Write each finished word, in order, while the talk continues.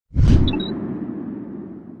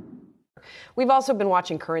We've also been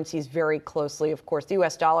watching currencies very closely. Of course, the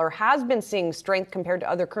U.S. dollar has been seeing strength compared to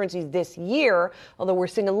other currencies this year, although we're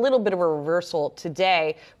seeing a little bit of a reversal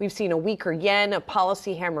today. We've seen a weaker yen, a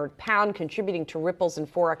policy-hammered pound contributing to ripples in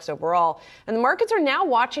Forex overall. And the markets are now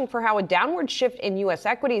watching for how a downward shift in U.S.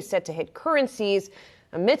 equity is set to hit currencies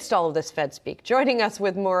amidst all of this Fed speak. Joining us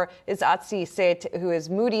with more is Atsi, who is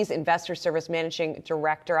Moody's Investor Service Managing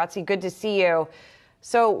Director. Atsi, good to see you.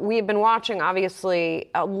 So we've been watching, obviously,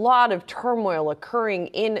 a lot of turmoil occurring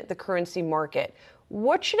in the currency market.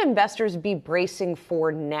 What should investors be bracing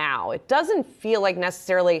for now? It doesn't feel like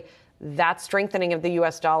necessarily that strengthening of the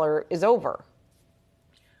U.S. dollar is over.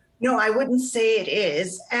 No, I wouldn't say it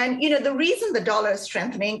is. And, the reason the dollar is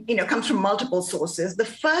strengthening, comes from multiple sources. The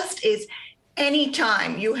first is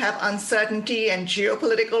anytime you have uncertainty and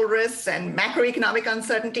geopolitical risks and macroeconomic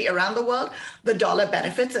uncertainty around the world, the dollar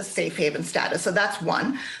benefits as safe haven status. So that's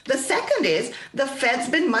one. The second is the Fed's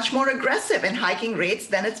been much more aggressive in hiking rates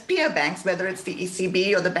than its peer banks, whether it's the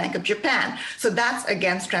ECB or the Bank of Japan. So that's,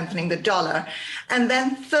 again, strengthening the dollar. And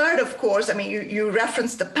then third, of course, you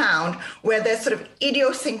referenced the pound, where there's sort of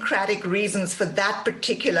idiosyncratic reasons for that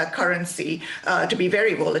particular currency to be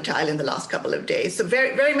very volatile in the last couple of days. So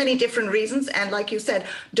very, very many different reasons. And like you said,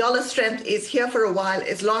 dollar strength is here for a while,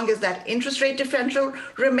 as long as that interest rate differential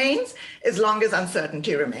remains, as long as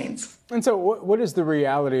uncertainty remains. And so what is the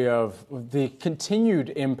reality of the continued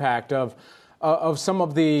impact of some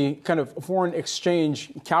of the kind of foreign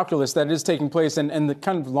exchange calculus that is taking place and the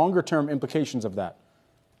kind of longer term implications of that?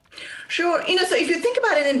 Sure. So if you think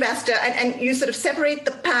about an investor and you sort of separate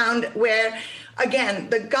the pound where, again,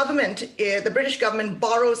 the British government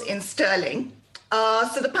borrows in sterling.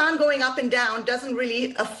 So the pound going up and down doesn't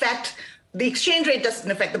really affect the exchange rate,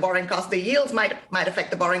 doesn't affect the borrowing cost. The yields might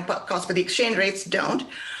affect the borrowing cost, but the exchange rates don't.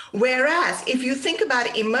 Whereas if you think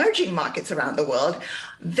about emerging markets around the world,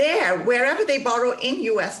 wherever they borrow in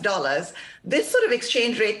US dollars, this sort of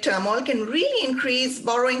exchange rate turmoil can really increase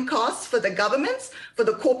borrowing costs for the governments, for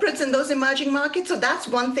the corporates in those emerging markets. So that's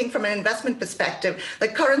one thing from an investment perspective. The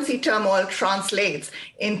currency turmoil translates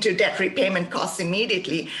into debt repayment costs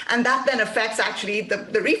immediately. And that then affects actually the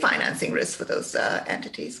refinancing risk for those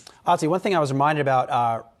entities. Atsi, one thing I was reminded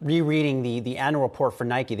about rereading the annual report for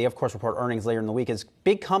Nike, they of course report earnings later in the week, is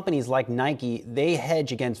big companies like Nike, they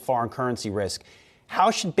hedge against foreign currency risk. How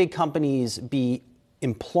should big companies be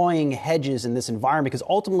employing hedges in this environment? Because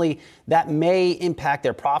ultimately that may impact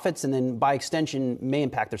their profits and then by extension may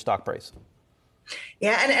impact their stock price.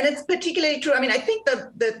 Yeah, and it's particularly true. I think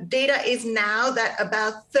the data is now that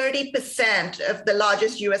about 30% of the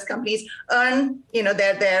largest U.S. companies earn,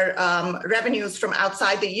 their revenues from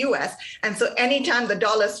outside the U.S. And so anytime the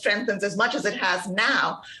dollar strengthens as much as it has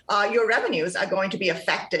now, your revenues are going to be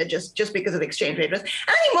affected just because of exchange rate risk.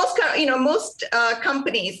 And I think most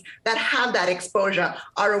companies that have that exposure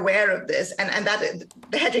are aware of this, and that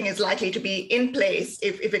the hedging is likely to be in place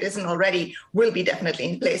if it isn't already, will be definitely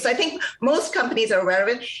in place. So I think most companies are aware of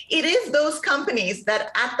it. It is those companies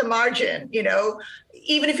that at the margin,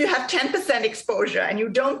 even if you have 10% exposure and you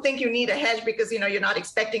don't think you need a hedge because, you're not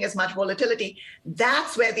expecting as much volatility,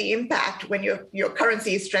 that's where the impact, when your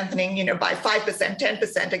currency is strengthening, by 5%,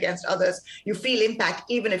 10% against others, you feel impact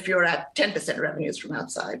even if you're at 10% revenues from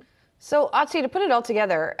outside. So, Atsi, to put it all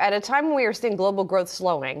together, at a time when we are seeing global growth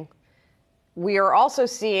slowing, we are also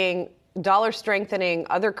seeing dollar strengthening,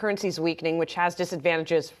 other currencies weakening, which has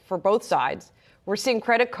disadvantages for both sides. We're seeing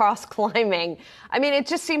credit costs climbing. It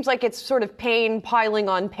just seems like it's sort of pain piling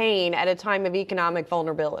on pain at a time of economic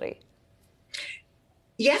vulnerability.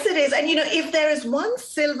 Yes, it is. And, if there is one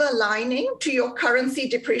silver lining to your currency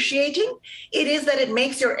depreciating, it is that it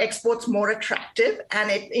makes your exports more attractive and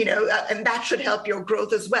and that should help your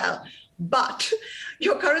growth as well. But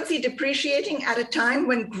your currency depreciating at a time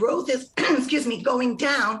when growth is, going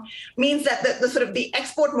down means that the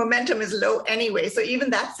export momentum is low anyway. So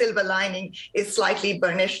even that silver lining is slightly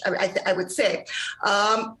burnished, I would say.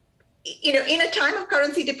 In a time of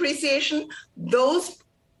currency depreciation, those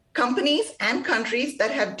companies and countries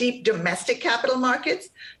that have deep domestic capital markets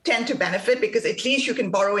tend to benefit because at least you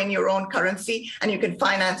can borrow in your own currency and you can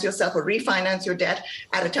finance yourself or refinance your debt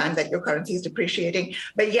at a time that your currency is depreciating.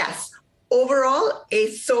 But yes, overall, a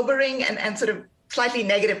sobering and sort of slightly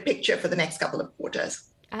negative picture for the next couple of quarters.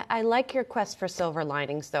 I like your quest for silver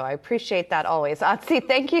linings, though. I appreciate that always. Atsi,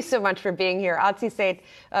 thank you so much for being here. Atsi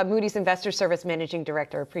Sheth, Moody's Investor Service Managing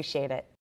Director. Appreciate it.